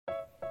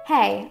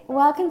Hey,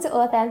 welcome to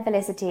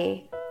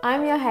Authenticity.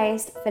 I'm your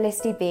host,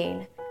 Felicity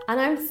Bean, and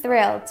I'm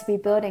thrilled to be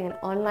building an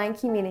online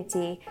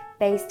community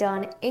based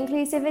on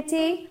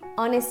inclusivity,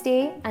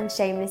 honesty, and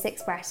shameless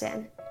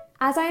expression.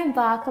 As I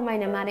embark on my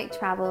nomadic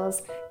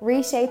travels,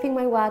 reshaping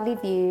my worldly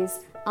views,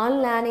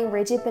 unlearning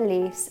rigid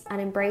beliefs, and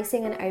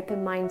embracing an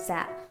open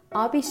mindset,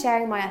 I'll be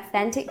sharing my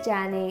authentic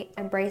journey,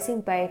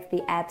 embracing both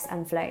the ebbs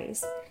and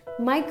flows.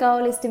 My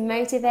goal is to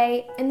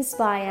motivate,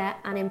 inspire,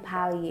 and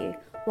empower you,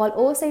 while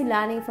also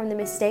learning from the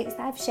mistakes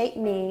that have shaped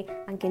me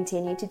and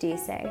continue to do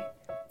so.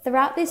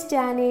 Throughout this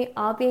journey,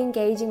 I'll be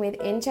engaging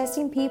with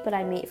interesting people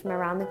I meet from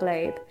around the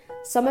globe,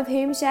 some of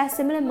whom share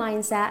similar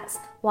mindsets,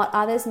 while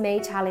others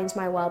may challenge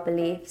my world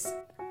beliefs.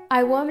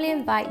 I warmly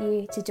invite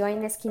you to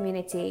join this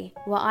community,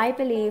 where I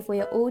believe we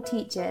are all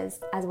teachers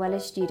as well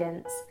as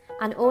students,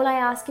 and all I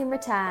ask in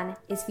return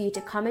is for you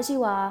to come as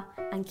you are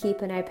and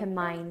keep an open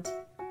mind.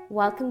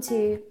 Welcome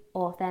to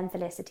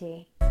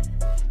Authenticity.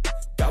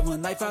 Got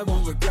one life, I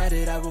won't regret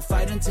it. I will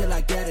fight until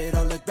I get it.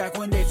 I'll look back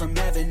one day from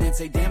heaven and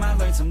say, damn, I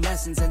learned some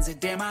lessons. And say,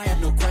 damn, I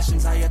had no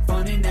questions. I had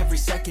fun in every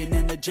second,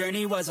 and the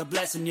journey was a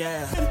blessing,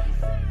 yeah.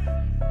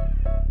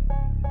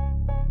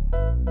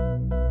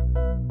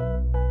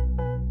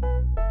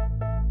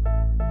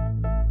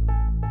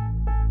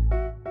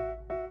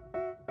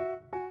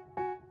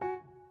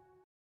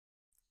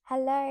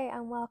 Hello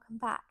and welcome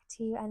back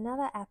to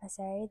another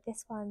episode,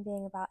 this one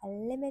being about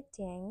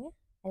eliminating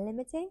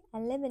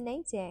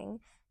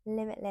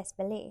limitless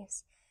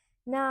beliefs.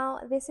 Now,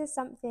 this is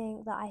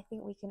something that I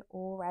think we can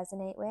all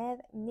resonate with,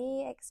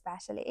 me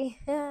especially.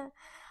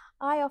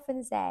 I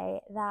often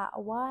say that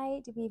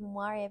why do we even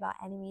worry about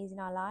enemies in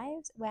our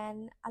lives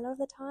when a lot of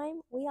the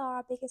time we are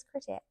our biggest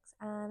critics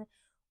and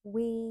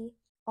we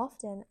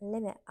often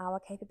limit our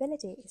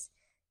capabilities.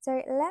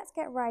 So let's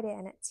get right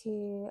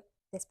into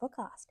this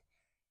podcast.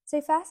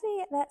 So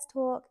firstly, let's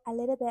talk a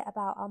little bit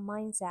about our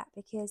mindset,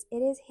 because it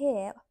is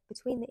here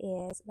between the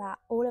ears that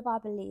all of our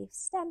beliefs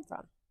stem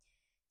from.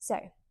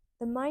 So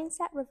the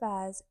mindset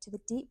refers to the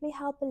deeply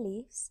held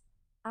beliefs,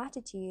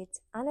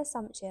 attitudes, and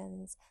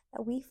assumptions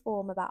that we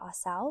form about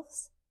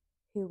ourselves,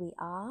 who we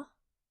are,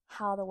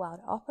 how the world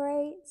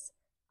operates,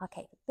 our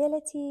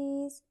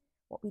capabilities,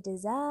 what we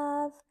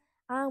deserve,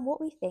 and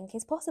what we think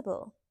is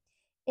possible.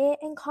 It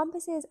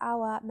encompasses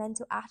our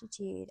mental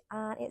attitude,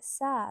 and it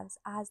serves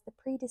as the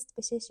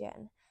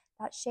predisposition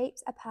that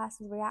shapes a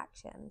person's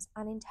reactions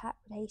and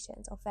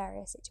interpretations of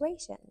various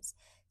situations.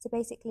 So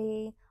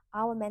basically,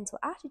 our mental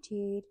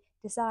attitude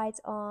decides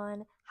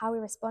on how we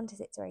respond to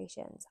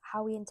situations,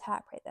 how we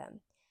interpret them.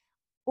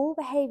 All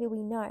behavior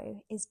we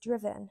know is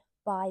driven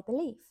by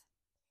belief.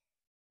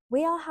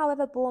 We are,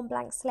 however, born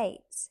blank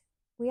slates.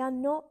 We are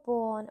not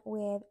born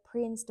with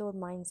pre-installed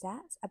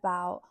mindsets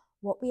about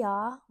what we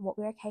are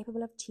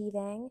capable of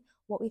achieving,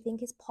 what we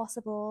think is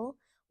possible,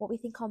 what we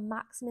think our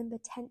maximum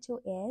potential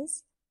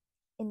is.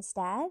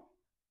 Instead,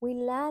 we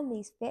learn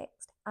these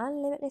fixed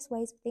and limitless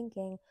ways of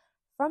thinking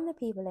from the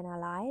people in our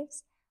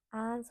lives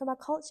and from our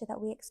culture that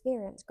we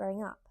experience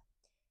growing up.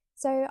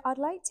 So I'd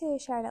like to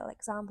share a little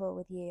example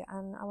with you,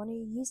 and I want to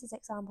use this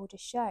example to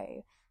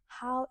show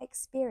how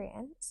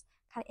experience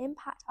can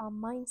impact our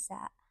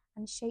mindset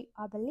and shape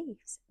our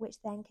beliefs,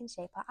 which then can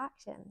shape our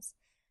actions.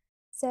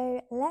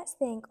 So let's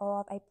think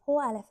of a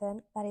poor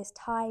elephant that is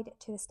tied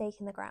to a stake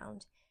in the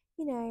ground.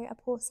 You know, a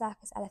poor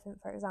circus elephant,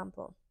 for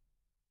example.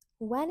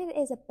 When it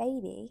is a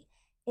baby,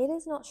 it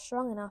is not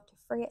strong enough to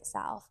free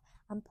itself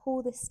and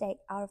pull the stake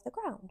out of the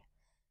ground.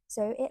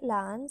 So it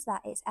learns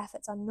that its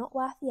efforts are not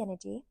worth the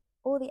energy,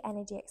 or the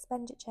energy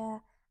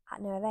expenditure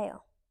at no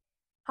avail.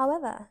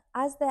 However,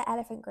 as the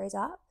elephant grows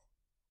up,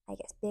 it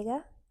gets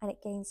bigger and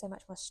it gains so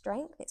much more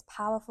strength, it's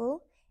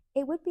powerful,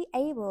 it would be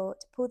able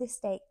to pull the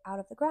stake out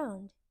of the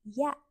ground.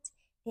 Yet,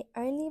 it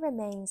only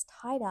remains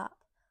tied up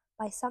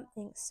by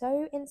something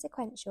so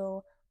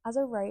inconsequential as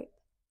a rope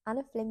and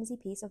a flimsy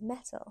piece of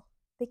metal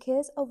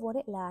because of what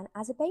it learned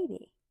as a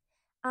baby.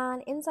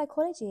 And in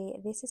psychology,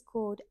 this is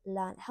called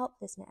learned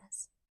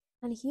helplessness.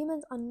 And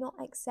humans are not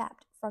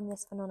exempt from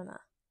this phenomena.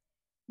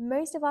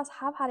 Most of us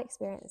have had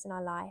experiences in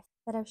our life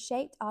that have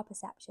shaped our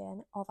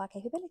perception of our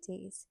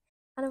capabilities.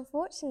 And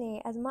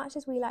unfortunately, as much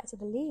as we like to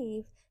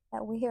believe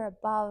that we are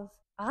above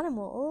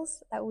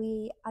animals, that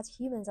we as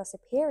humans are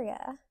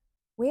superior,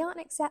 we aren't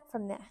exempt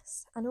from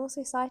this. And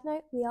also, side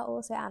note, we are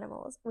also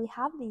animals. We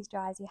have these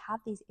drives, we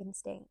have these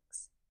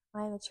instincts.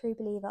 I am a true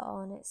believer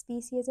on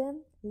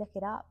speciesism, look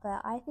it up,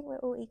 but I think we're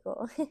all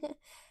equal.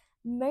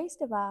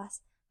 Most of us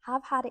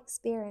have had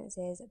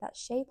experiences that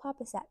shape our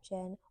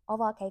perception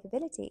of our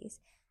capabilities,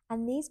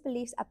 and these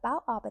beliefs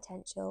about our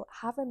potential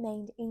have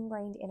remained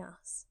ingrained in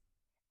us,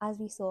 as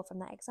we saw from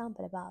that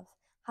example above.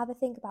 Have a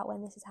think about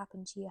when this has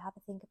happened to you. Have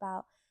a think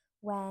about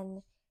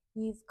when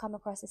you've come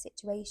across a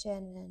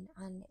situation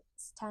and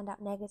it's turned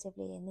out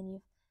negatively, and then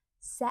you've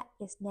set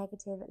this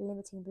negative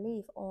limiting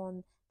belief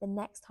on the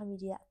next time you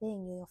do that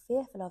thing, you're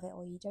fearful of it,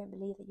 or you don't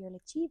believe that you'll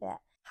achieve it.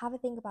 Have a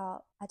think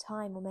about a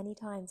time or many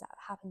times that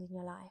happened in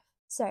your life.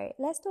 So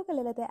let's talk a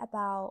little bit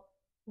about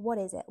what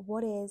is it?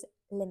 What is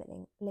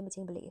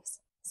limiting beliefs?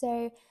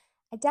 So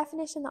A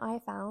definition that I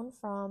found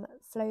from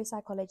Flow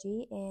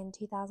Psychology in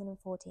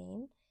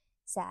 2014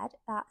 said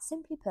that,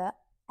 simply put,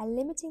 a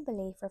limiting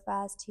belief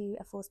refers to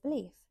a false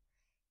belief.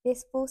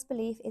 This false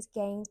belief is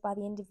gained by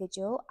the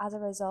individual as a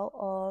result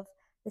of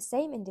the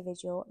same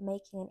individual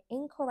making an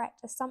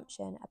incorrect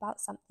assumption about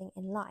something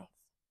in life.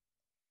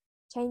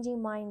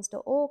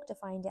 Changingminds.org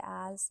defined it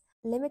as,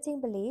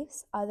 limiting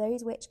beliefs are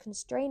those which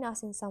constrain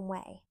us in some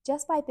way.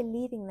 Just by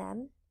believing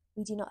them,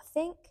 we do not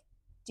think,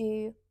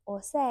 do,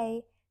 or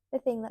say the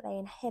thing that they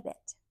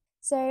inhibit.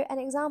 So an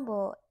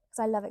example,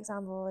 because I love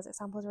examples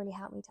really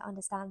help me to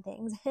understand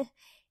things.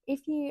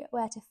 If you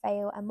were to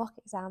fail a mock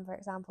exam, for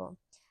example,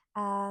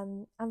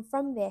 and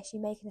from this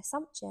you make an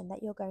assumption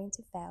that you're going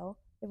to fail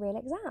the real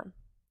exam,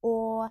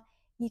 or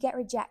you get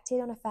rejected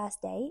on a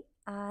first date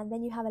and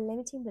then you have a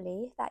limiting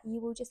belief that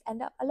you will just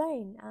end up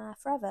alone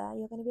forever.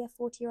 You're going to be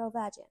a 40-year-old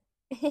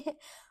virgin.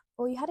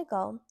 Or you had a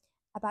goal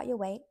about your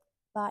weight,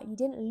 but you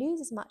didn't lose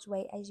as much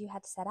weight as you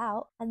had set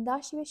out, and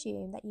thus you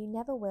assume that you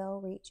never will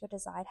reach your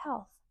desired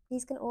health.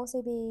 These can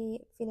also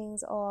be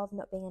feelings of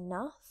not being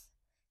enough,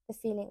 the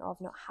feeling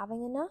of not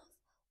having enough,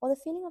 or the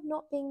feeling of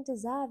not being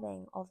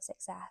deserving of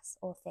success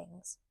or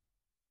things.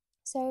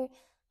 So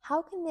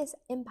how can this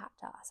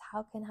impact us?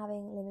 How can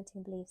having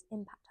limiting beliefs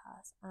impact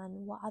us?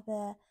 And what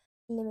other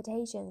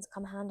limitations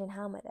come hand in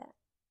hand with it?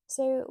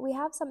 So we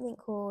have something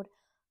called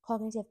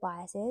cognitive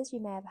biases.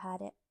 You may have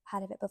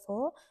heard of it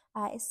before.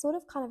 It's sort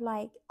of kind of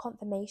like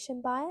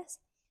confirmation bias.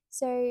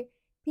 So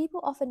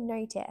people often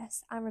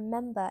notice and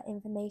remember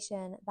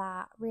information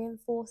that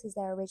reinforces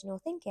their original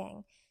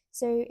thinking.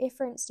 So if,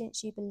 for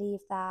instance, you believe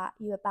that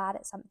you are bad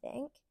at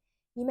something,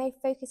 you may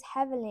focus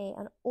heavily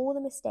on all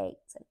the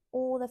mistakes and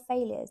all the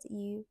failures that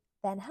you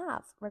then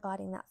have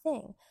regarding that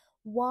thing,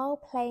 while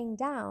playing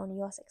down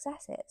your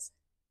successes.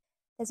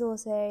 There's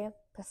also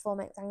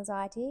performance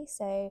anxiety.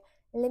 So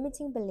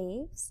limiting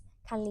beliefs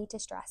can lead to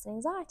stress and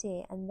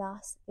anxiety, and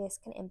thus this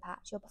can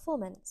impact your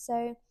performance.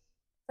 So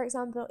for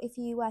example, if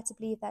you were to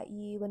believe that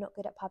you were not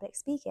good at public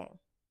speaking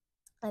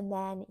and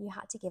then you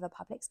had to give a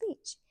public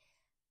speech,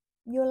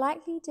 you're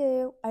likely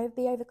to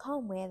be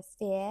overcome with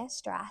fear,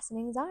 stress, and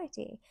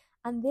anxiety,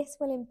 and this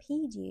will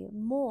impede you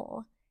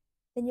more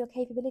than your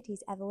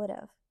capabilities ever would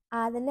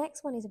have. The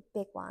next one is a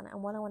big one,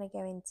 and one I want to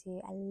go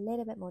into a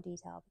little bit more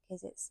detail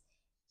because it's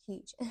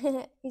huge.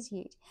 It's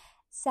huge.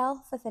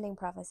 Self-fulfilling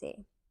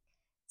prophecy.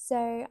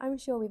 So I'm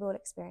sure we've all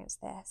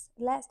experienced this.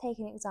 Let's take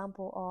an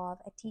example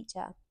of a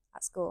teacher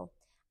at school,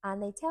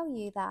 and they tell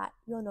you that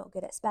you're not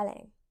good at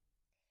spelling,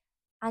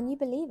 and you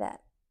believe it,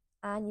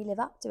 and you live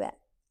up to it,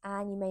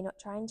 and you may not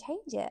try and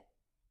change it.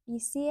 You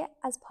see it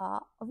as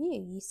part of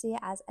you. You see it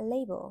as a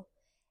label.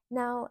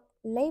 Now,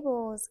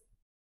 labels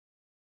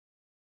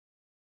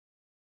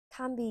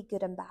can be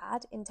good and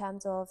bad in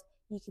terms of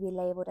you could be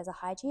labeled as a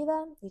high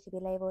achiever, you could be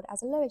labeled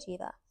as a low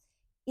achiever.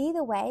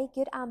 Either way,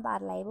 good and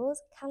bad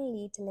labels can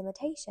lead to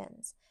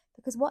limitations,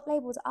 because what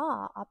labels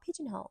are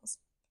pigeonholes.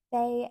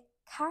 They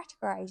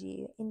categorize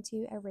you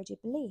into a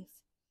rigid belief,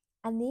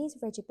 and these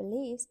rigid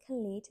beliefs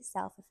can lead to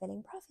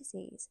self-fulfilling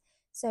prophecies.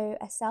 So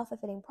a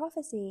self-fulfilling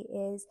prophecy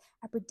is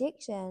a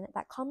prediction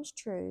that comes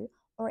true,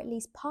 or at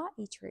least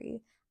partly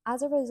true,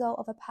 as a result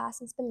of a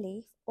person's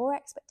belief or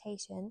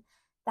expectation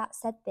that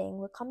said thing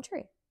would come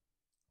true.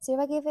 So if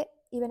I give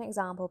you an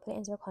example, put it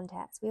into a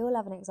context, we all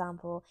love an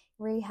example.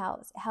 It really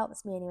helps. It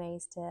helps me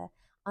anyways to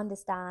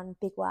understand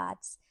big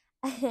words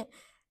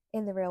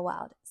in the real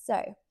world.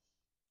 So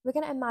we're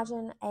going to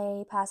imagine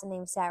a person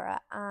named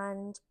Sarah,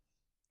 and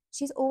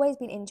she's always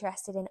been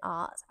interested in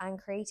art and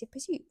creative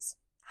pursuits.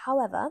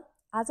 However,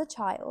 as a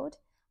child,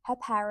 her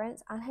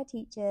parents and her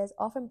teachers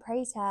often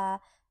praised her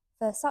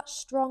for such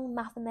strong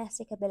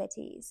mathematic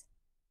abilities.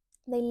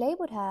 They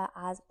labelled her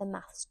as the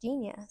maths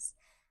genius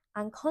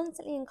and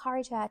constantly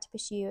encouraged her to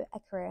pursue a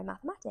career in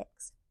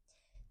mathematics.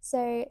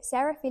 So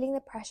Sarah, feeling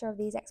the pressure of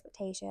these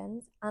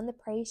expectations and the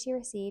praise she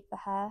received for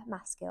her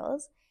math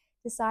skills,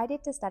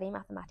 decided to study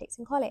mathematics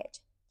in college.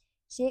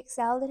 She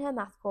excelled in her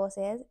math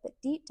courses,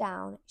 but deep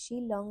down,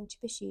 she longed to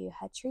pursue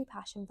her true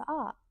passion for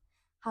art.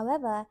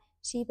 However,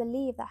 she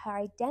believed that her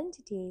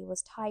identity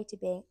was tied to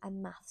being a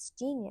maths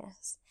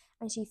genius,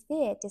 and she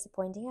feared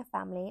disappointing her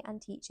family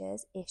and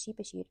teachers if she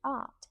pursued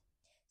art.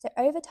 So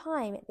over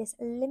time, this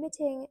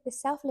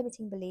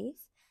self-limiting belief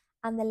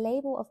and the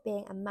label of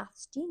being a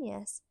maths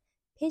genius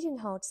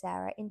pigeonholed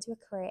Sarah into a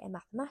career in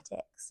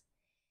mathematics.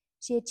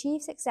 She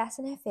achieved success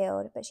in her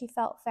field, but she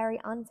felt very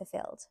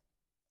unfulfilled.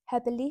 Her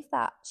belief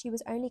that she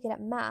was only good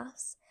at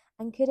maths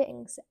and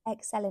couldn't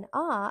excel in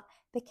art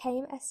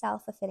became a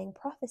self-fulfilling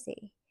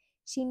prophecy.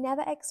 She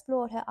never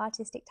explored her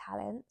artistic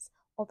talents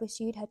or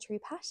pursued her true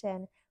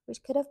passion,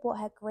 which could have brought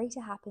her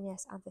greater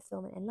happiness and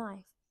fulfillment in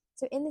life.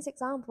 So in this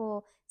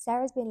example,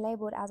 Sarah's been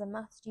labelled as a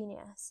maths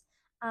genius,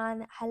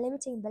 and her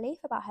limiting belief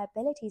about her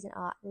abilities in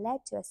art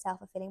led to a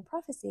self-fulfilling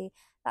prophecy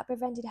that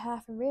prevented her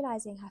from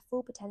realising her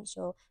full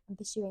potential and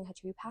pursuing her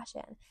true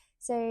passion.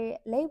 So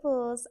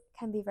labels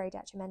can be very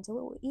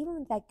detrimental,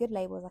 even if they're good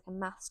labels like a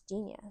maths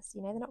genius,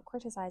 they're not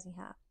criticising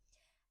her.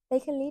 They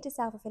can lead to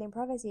self-fulfilling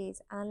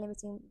prophecies and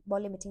limiting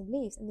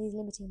beliefs. And these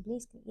limiting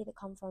beliefs can either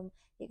come from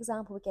the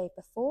example we gave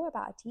before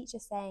about a teacher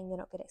saying you're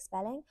not good at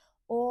spelling,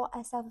 or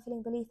a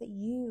self-fulfilling belief that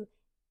you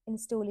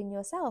install in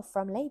yourself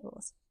from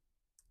labels.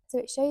 So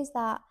it shows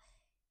that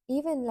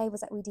even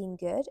labels that we deem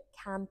good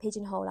can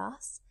pigeonhole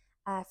us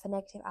for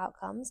negative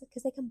outcomes,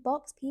 because they can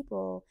box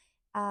people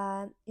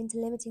into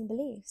limiting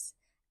beliefs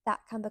that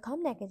can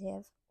become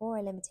negative or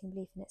a limiting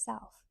belief in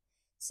itself.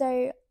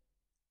 So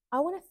I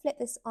want to flip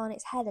this on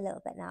its head a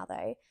little bit now,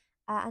 though,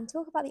 and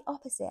talk about the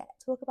opposite.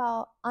 Talk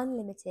about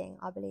unlimiting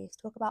our beliefs.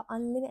 Talk about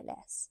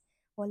unlimitless,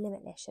 or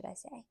limitless, should I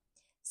say.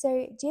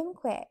 So Jim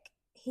Quick,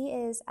 he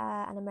is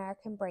an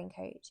American brain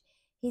coach.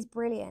 He's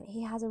brilliant.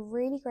 He has a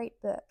really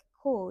great book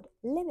called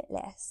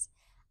Limitless.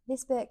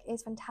 This book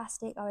is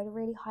fantastic. I would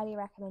really highly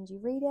recommend you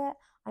read it.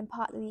 I'm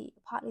partly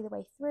the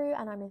way through,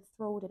 and I'm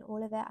enthralled in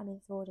all of it. I'm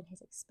enthralled in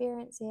his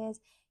experiences.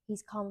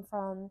 He's come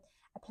from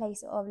a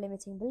place of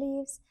limiting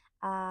beliefs.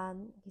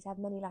 He's had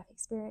many life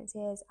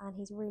experiences, and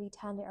he's really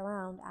turned it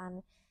around,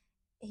 and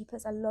he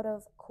puts a lot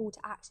of call to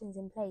actions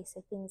in place,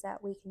 so things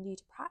that we can do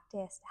to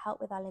practice to help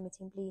with our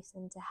limiting beliefs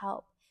and to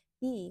help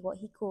be what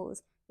he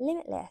calls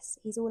limitless.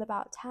 He's all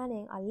about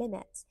turning our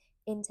limits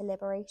into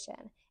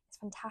liberation. It's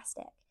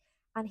fantastic.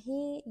 And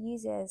he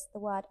uses the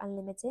word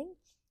unlimiting.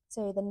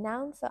 So the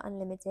noun for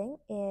unlimiting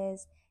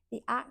is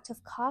the act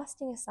of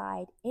casting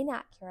aside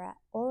inaccurate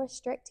or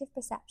restrictive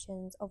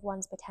perceptions of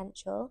one's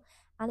potential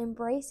and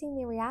embracing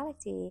the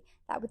reality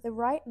that with the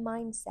right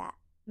mindset,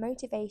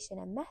 motivation,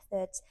 and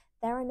methods,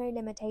 there are no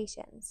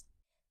limitations.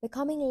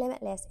 Becoming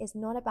limitless is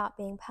not about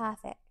being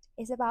perfect.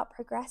 It's about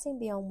progressing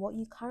beyond what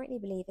you currently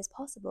believe is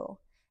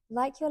possible.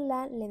 Like your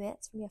learned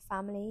limits from your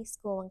family,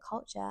 school, and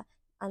culture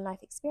and life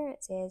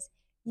experiences,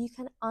 you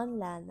can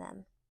unlearn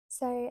them.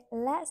 So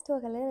let's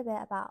talk a little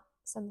bit about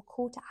some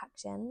call to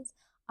actions.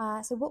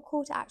 So what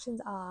call to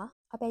actions are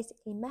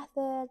basically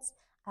methods,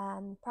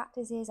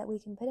 practices that we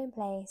can put in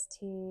place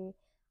to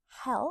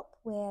help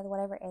with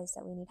whatever it is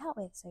that we need help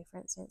with. So for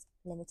instance,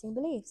 limiting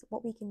beliefs,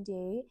 what we can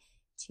do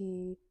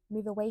to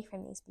move away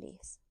from these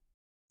beliefs.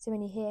 So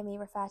when you hear me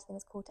refer to them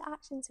as call to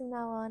actions from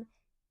now on,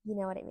 you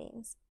know what it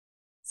means.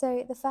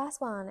 So the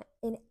first one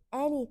in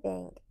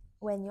anything,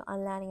 when you're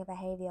unlearning a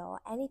behavior or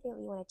anything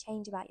that you want to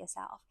change about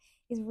yourself,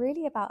 is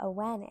really about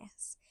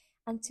awareness.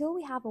 Until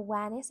we have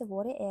awareness of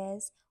what it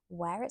is,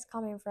 where it's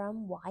coming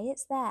from, why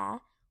it's there,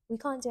 we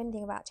can't do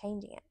anything about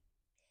changing it.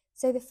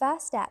 So the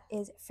first step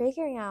is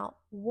figuring out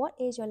what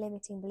is your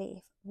limiting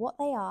belief, what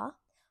they are,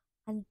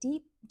 and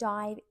deep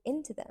dive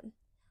into them.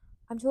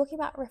 I'm talking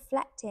about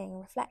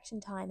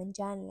reflection time and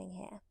journaling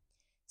here.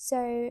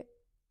 So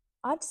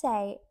I'd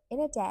say in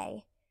a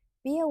day,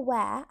 be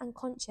aware and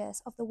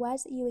conscious of the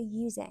words that you are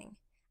using,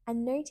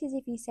 and notice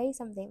if you say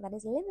something that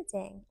is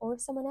limiting or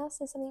if someone else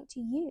says something to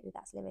you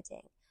that's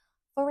limiting.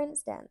 For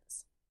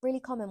instance, really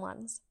common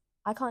ones.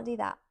 I can't do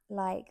that.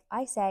 Like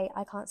I say,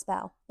 I can't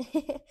spell.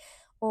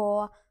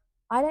 Or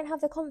I don't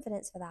have the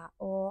confidence for that.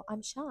 Or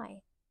I'm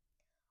shy.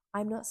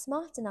 I'm not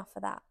smart enough for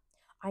that.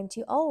 I'm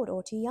too old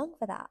or too young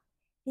for that.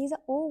 These are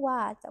all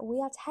words that we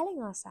are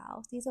telling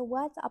ourselves. These are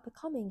words that are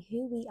becoming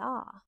who we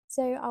are.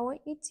 So I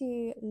want you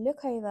to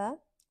look over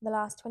the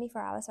last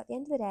 24 hours. So at the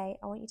end of the day,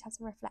 I want you to have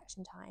some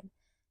reflection time.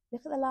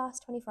 Look at the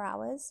last 24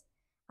 hours,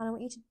 and I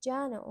want you to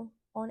journal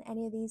on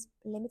any of these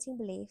limiting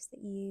beliefs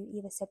that you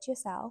either said to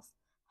yourself,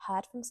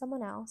 heard from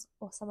someone else,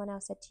 or someone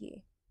else said to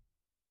you.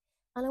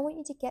 And I want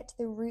you to get to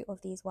the root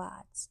of these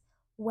words,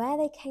 where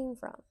they came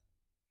from.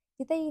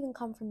 Did they even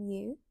come from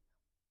you?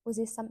 Was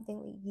this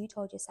something that you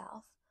told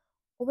yourself?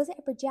 Or was it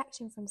a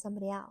projection from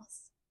somebody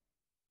else?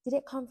 Did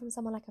it come from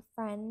someone like a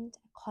friend,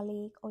 a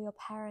colleague, or your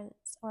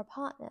parents, or a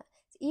partner?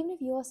 So even if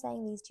you're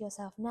saying these to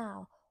yourself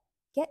now,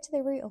 get to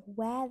the root of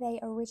where they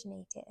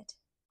originated.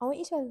 I want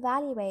you to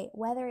evaluate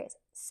whether it's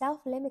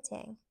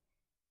self-limiting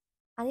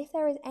and if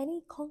there is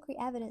any concrete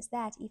evidence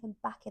there to even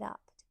back it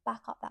up, to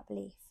back up that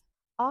belief.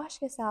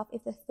 Ask yourself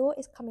if the thought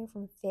is coming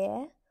from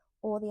fear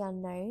or the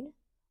unknown,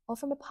 or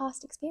from a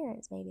past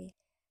experience maybe.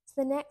 So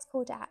the next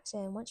call to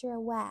action, once you're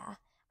aware,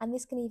 and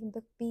this can even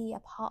be a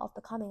part of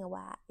becoming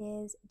aware,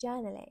 is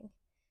journaling.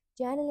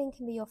 Journaling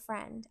can be your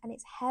friend, and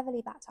it's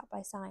heavily backed up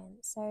by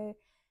science. So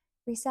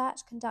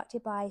research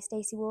conducted by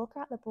Stacey Walker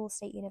at the Ball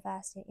State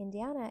University in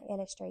Indiana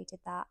illustrated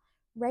that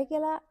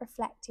regular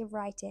reflective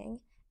writing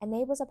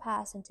enables a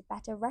person to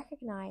better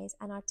recognize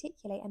and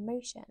articulate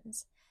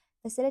emotions,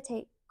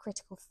 facilitate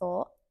critical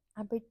thought,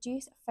 and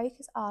produce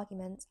focused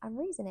arguments and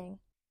reasoning.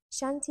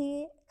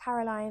 Shanti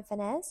Caroline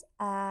Furness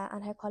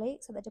and her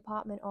colleagues at the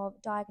Department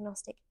of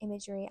Diagnostic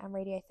Imagery and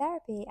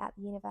Radiotherapy at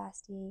the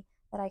university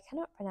that I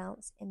cannot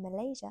pronounce in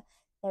Malaysia.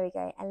 There we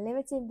go, a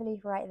limiting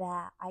belief right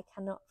there, I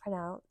cannot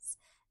pronounce.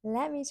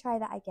 Let me try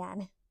that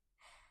again.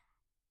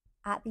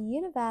 At the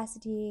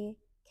University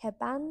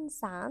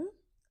Kebangsaan,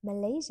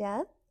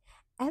 Malaysia,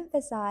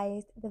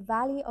 emphasized the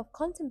value of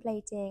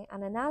contemplating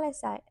and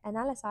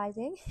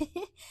analyzing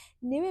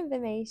new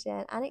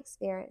information and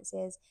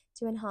experiences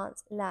to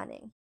enhance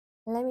learning.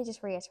 Let me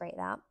just reiterate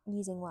that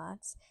using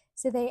words.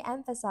 So they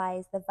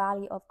emphasize the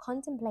value of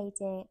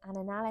contemplating and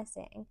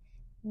analyzing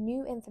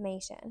new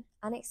information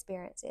and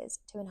experiences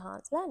to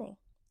enhance learning.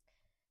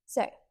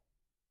 So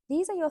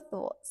these are your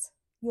thoughts,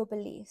 your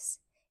beliefs.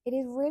 It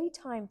is really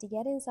time to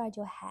get inside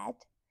your head,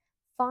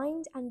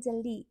 find and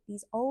delete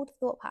these old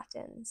thought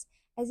patterns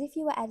as if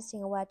you were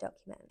editing a Word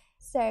document.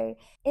 So,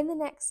 in the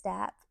next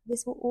step,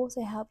 this will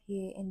also help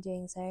you in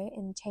doing so,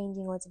 in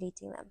changing or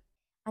deleting them.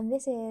 And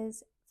this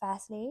is,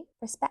 firstly,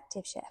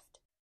 perspective shift.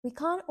 We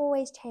can't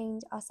always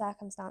change our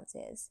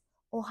circumstances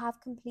or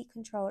have complete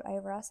control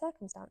over our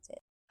circumstances.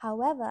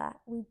 However,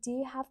 we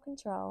do have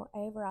control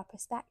over our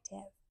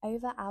perspective,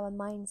 over our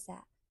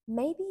mindset.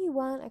 Maybe you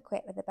weren't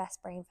equipped with the best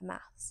brain for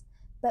maths,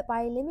 but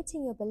by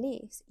limiting your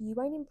beliefs, you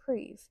won't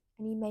improve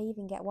and you may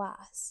even get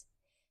worse.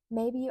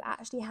 Maybe you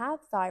actually have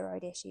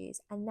thyroid issues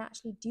and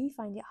naturally do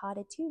find it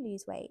harder to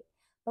lose weight,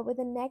 but with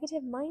a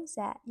negative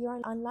mindset,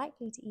 you're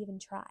unlikely to even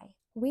try.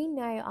 We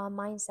know our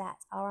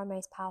mindsets are our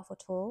most powerful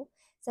tool,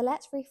 so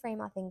let's reframe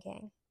our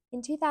thinking.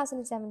 In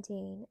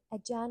 2017, a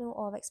journal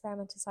of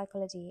experimental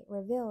psychology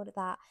revealed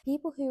that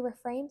people who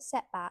reframed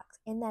setbacks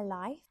in their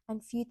life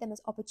and viewed them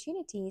as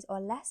opportunities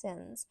or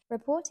lessons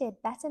reported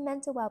better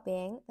mental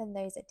well-being than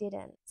those that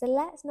didn't. So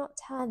let's not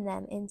turn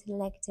them into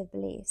negative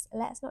beliefs.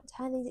 Let's not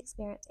turn these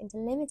experiences into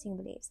limiting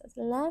beliefs. Let's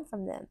learn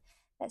from them.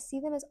 Let's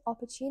see them as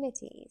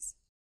opportunities.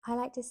 I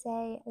like to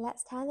say,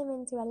 let's turn them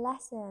into a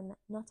lesson,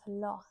 not a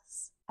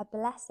loss, a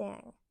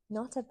blessing,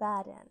 not a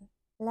burden.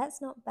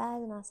 Let's not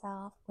burden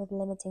ourselves with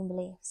limiting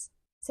beliefs.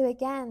 So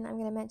again, I'm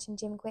going to mention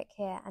Jim Quick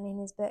here, and in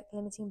his book,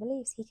 Limiting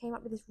Beliefs, he came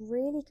up with this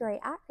really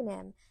great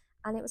acronym,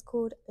 and it was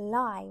called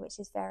LIE, which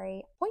is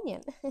very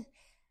poignant.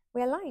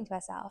 We're lying to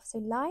ourselves. So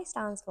LIE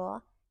stands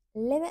for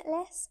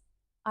Limitless,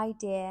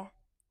 Idea,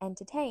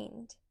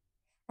 Entertained.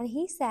 And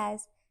he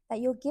says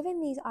that you're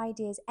giving these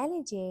ideas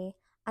energy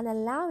and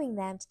allowing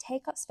them to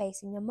take up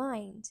space in your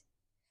mind.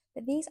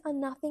 But these are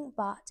nothing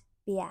but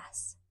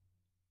BS.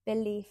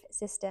 Belief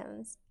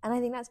systems. And I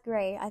think that's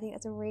great. I think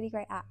that's a really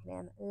great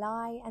acronym.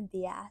 LIE and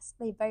BS.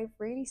 They both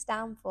really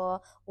stand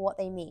for what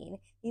they mean.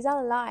 These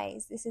are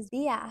lies. This is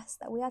BS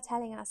that we are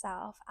telling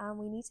ourselves, and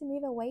we need to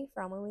move away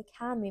from, and we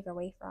can move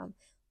away from,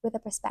 with a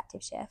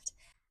perspective shift.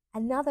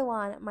 Another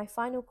one, my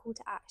final call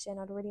to action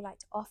I'd really like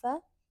to offer,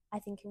 I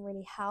think can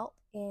really help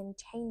in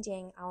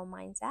changing our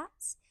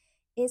mindsets,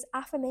 is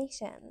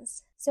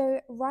affirmations.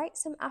 So write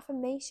some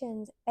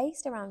affirmations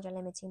based around your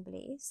limiting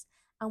beliefs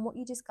and what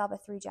you discover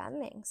through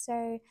journaling.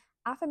 So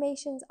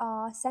affirmations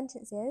are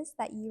sentences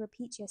that you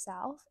repeat to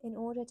yourself in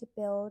order to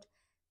build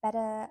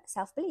better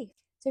self-belief.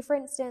 So for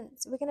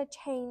instance, we're going to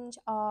change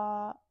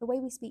the way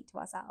we speak to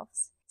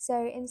ourselves.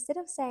 So instead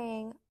of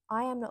saying,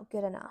 I am not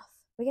good enough,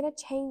 we're going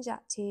to change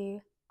that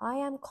to, I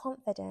am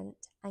confident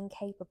and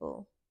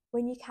capable.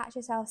 When you catch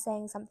yourself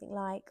saying something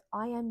like,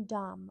 I am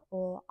dumb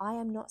or I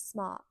am not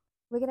smart,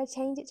 we're going to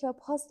change it to a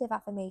positive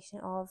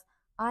affirmation of,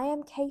 I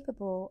am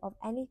capable of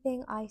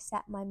anything I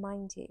set my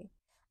mind to.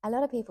 A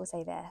lot of people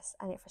say this,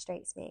 and it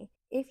frustrates me.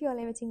 If your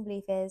limiting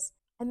belief is,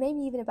 and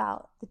maybe even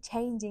about the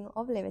changing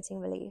of limiting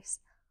beliefs,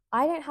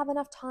 I don't have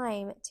enough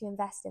time to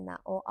invest in that,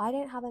 or I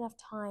don't have enough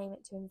time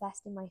to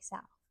invest in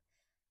myself.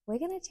 We're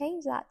going to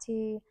change that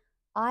to,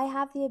 I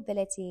have the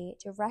ability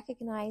to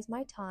recognize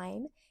my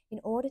time in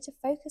order to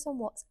focus on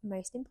what's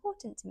most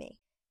important to me.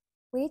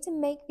 We need to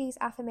make these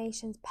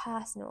affirmations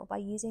personal by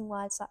using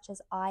words such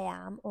as I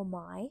am or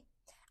my,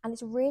 and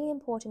it's really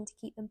important to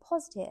keep them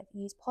positive,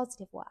 use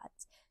positive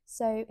words.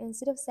 So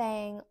instead of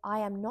saying I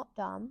am not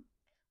dumb,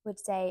 we'd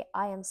say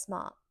I am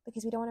smart,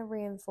 because we don't want to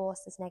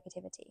reinforce this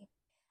negativity.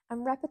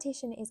 And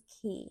repetition is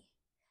key.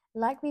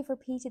 Like we've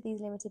repeated these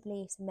limited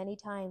beliefs many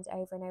times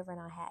over and over in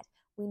our head,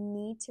 we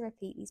need to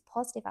repeat these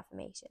positive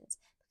affirmations,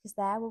 because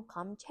there will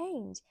come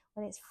change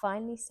when it's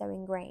finally so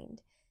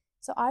ingrained.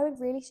 So I would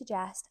really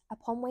suggest,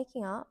 upon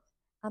waking up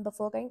and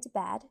before going to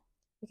bed,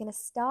 we're going to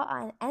start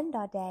and end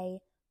our day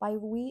by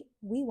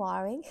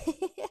rewiring.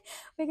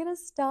 We're going to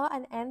start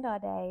and end our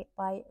day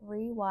by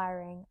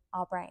rewiring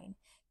our brain.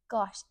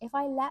 Gosh, if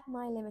I let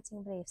my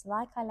limiting beliefs,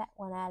 like I let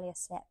one earlier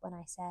slip when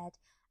I said,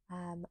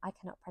 I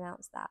cannot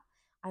pronounce that.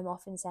 I'm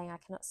often saying I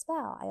cannot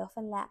spell. I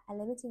often let a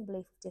limiting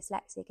belief of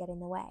dyslexia get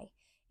in the way.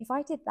 If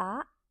I did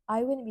that,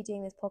 I wouldn't be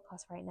doing this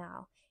podcast right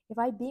now. If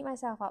I beat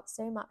myself up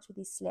so much with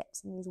these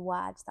slips and these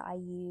words that I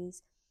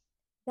use,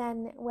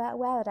 then where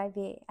would I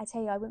be? I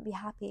tell you, I wouldn't be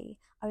happy.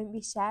 I wouldn't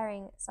be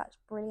sharing such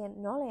brilliant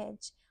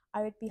knowledge.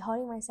 I would be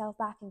holding myself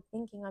back and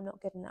thinking I'm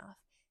not good enough.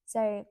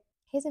 So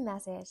here's a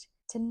message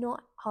to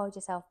not hold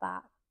yourself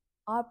back.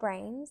 Our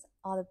brains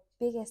are the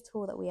biggest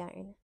tool that we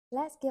own.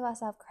 Let's give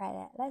ourselves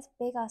credit. Let's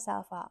big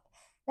ourselves up.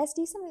 Let's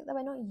do something that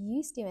we're not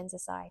used to in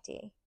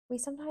society. We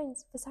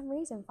sometimes, for some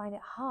reason, find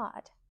it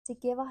hard to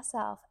give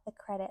ourselves the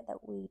credit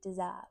that we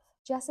deserve.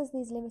 Just as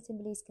these limiting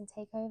beliefs can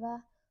take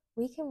over,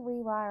 we can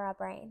rewire our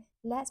brain.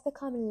 Let's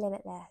become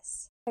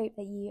limitless. I hope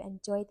that you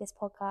enjoyed this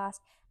podcast.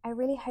 I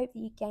really hope that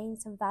you gained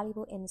some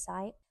valuable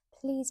insight.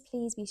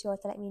 please be sure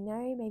to let me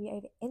know, maybe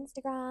over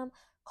Instagram,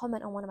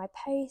 comment on one of my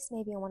posts,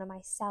 maybe on one of my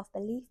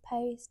self-belief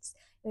posts.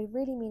 It would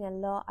really mean a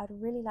lot. I'd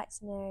really like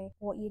to know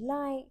what you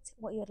liked,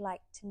 what you would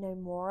like to know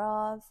more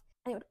of.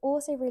 And it would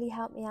also really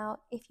help me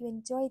out if you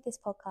enjoyed this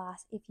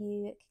podcast, if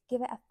you could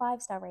give it a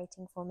 5-star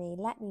rating for me,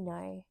 let me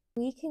know.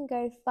 We can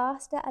go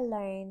faster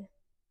alone,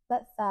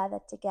 but further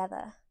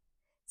together.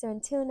 So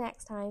until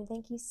next time,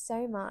 thank you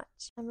so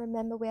much. And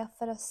remember, we are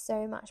full of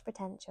so much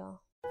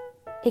potential.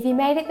 If you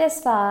made it this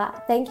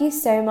far, thank you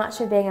so much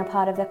for being a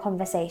part of the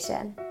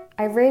conversation.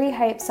 I really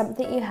hope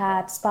something you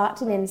heard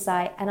sparked an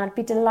insight, and I'd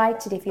be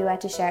delighted if you were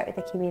to share it with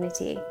the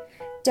community.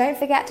 Don't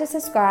forget to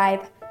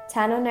subscribe,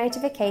 turn on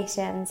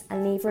notifications,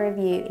 and leave a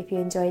review if you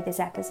enjoyed this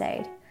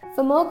episode.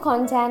 For more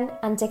content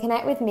and to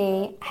connect with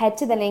me, head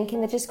to the link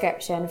in the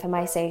description for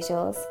my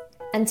socials.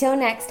 Until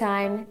next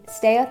time,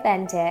 stay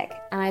authentic,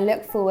 and I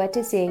look forward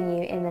to seeing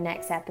you in the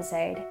next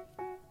episode.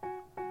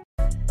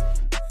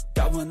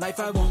 Got one life,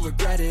 I won't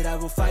regret it. I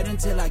will fight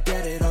until I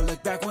get it. I'll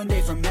look back one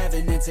day from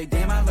heaven and say,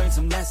 damn, I learned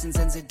some lessons.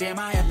 And say, damn,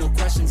 I have no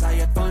questions. I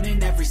had fun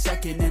in every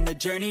second, and the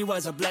journey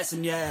was a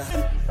blessing,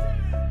 yeah.